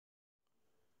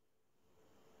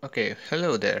Okay,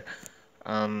 hello there.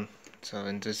 Um, so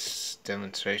in this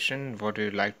demonstration, what we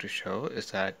would like to show is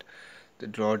that the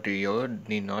drawdio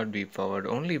need not be powered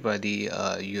only by the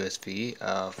USB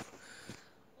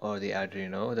or the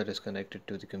Arduino that is connected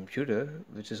to the computer,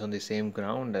 which is on the same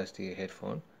ground as the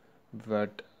headphone,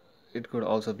 but it could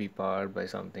also be powered by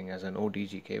something as an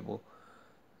OTG cable,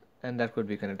 and that could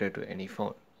be connected to any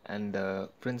phone. And the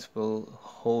principle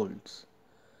holds.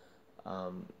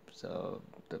 So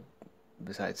the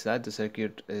Besides that, the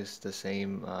circuit is the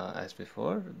same as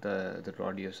before. The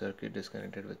audio circuit is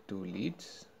connected with two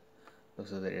leads.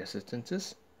 Those are the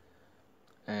resistances,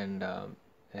 and a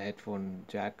headphone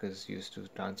jack is used to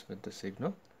transmit the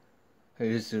signal.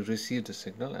 Used to receive the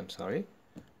signal. I'm sorry,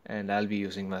 and I'll be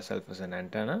using myself as an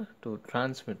antenna to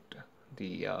transmit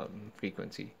the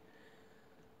frequency,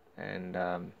 and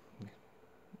of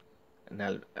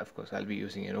course I'll be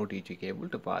using an OTG cable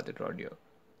to power the audio.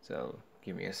 So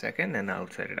give me a second, and I'll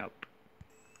set it up.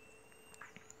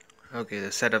 Okay,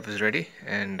 the setup is ready,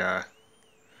 and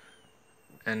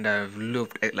I've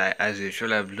looped like as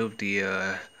usual. I've looped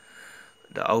the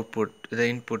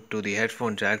input to the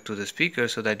headphone jack to the speaker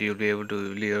so that you'll be able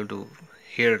to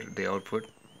hear the output.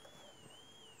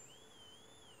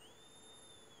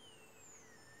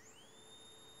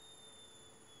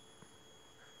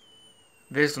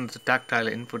 Based on the tactile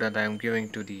input that I am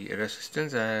giving to the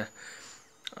resistance,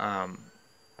 um,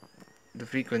 the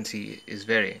frequency is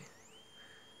varying.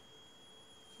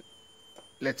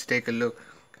 Let's take a look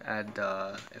at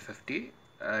the FFT.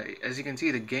 As you can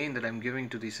see, the gain that I'm giving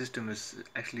to the system is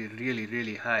actually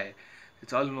really high.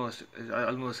 It's almost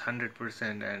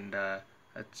 100%, and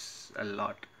that's a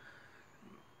lot.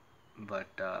 But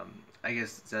I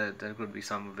guess there could be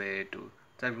some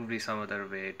other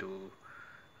way to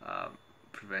uh,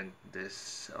 prevent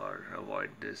this or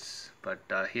avoid this. But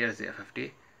here's the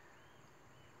FFT.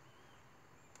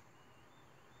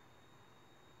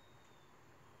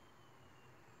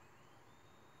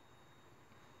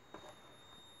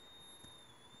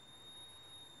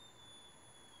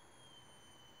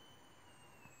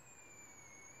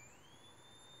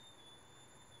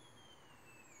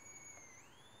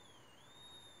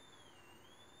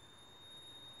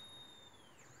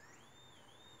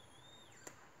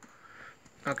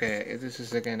 Okay, this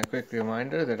is again a quick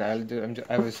reminder that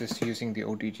I was just using the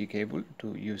OTG cable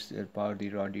to power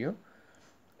the audio,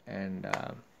 and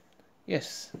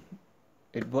yes,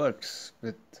 it works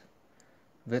with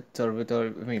or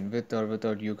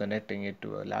without you connecting it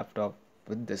to a laptop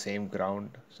with the same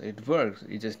ground. So it works.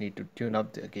 You just need to tune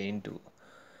up the gain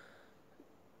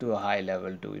to a high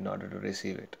level to in order to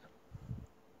receive it.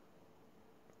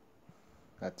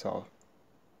 That's all.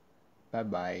 Bye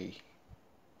bye.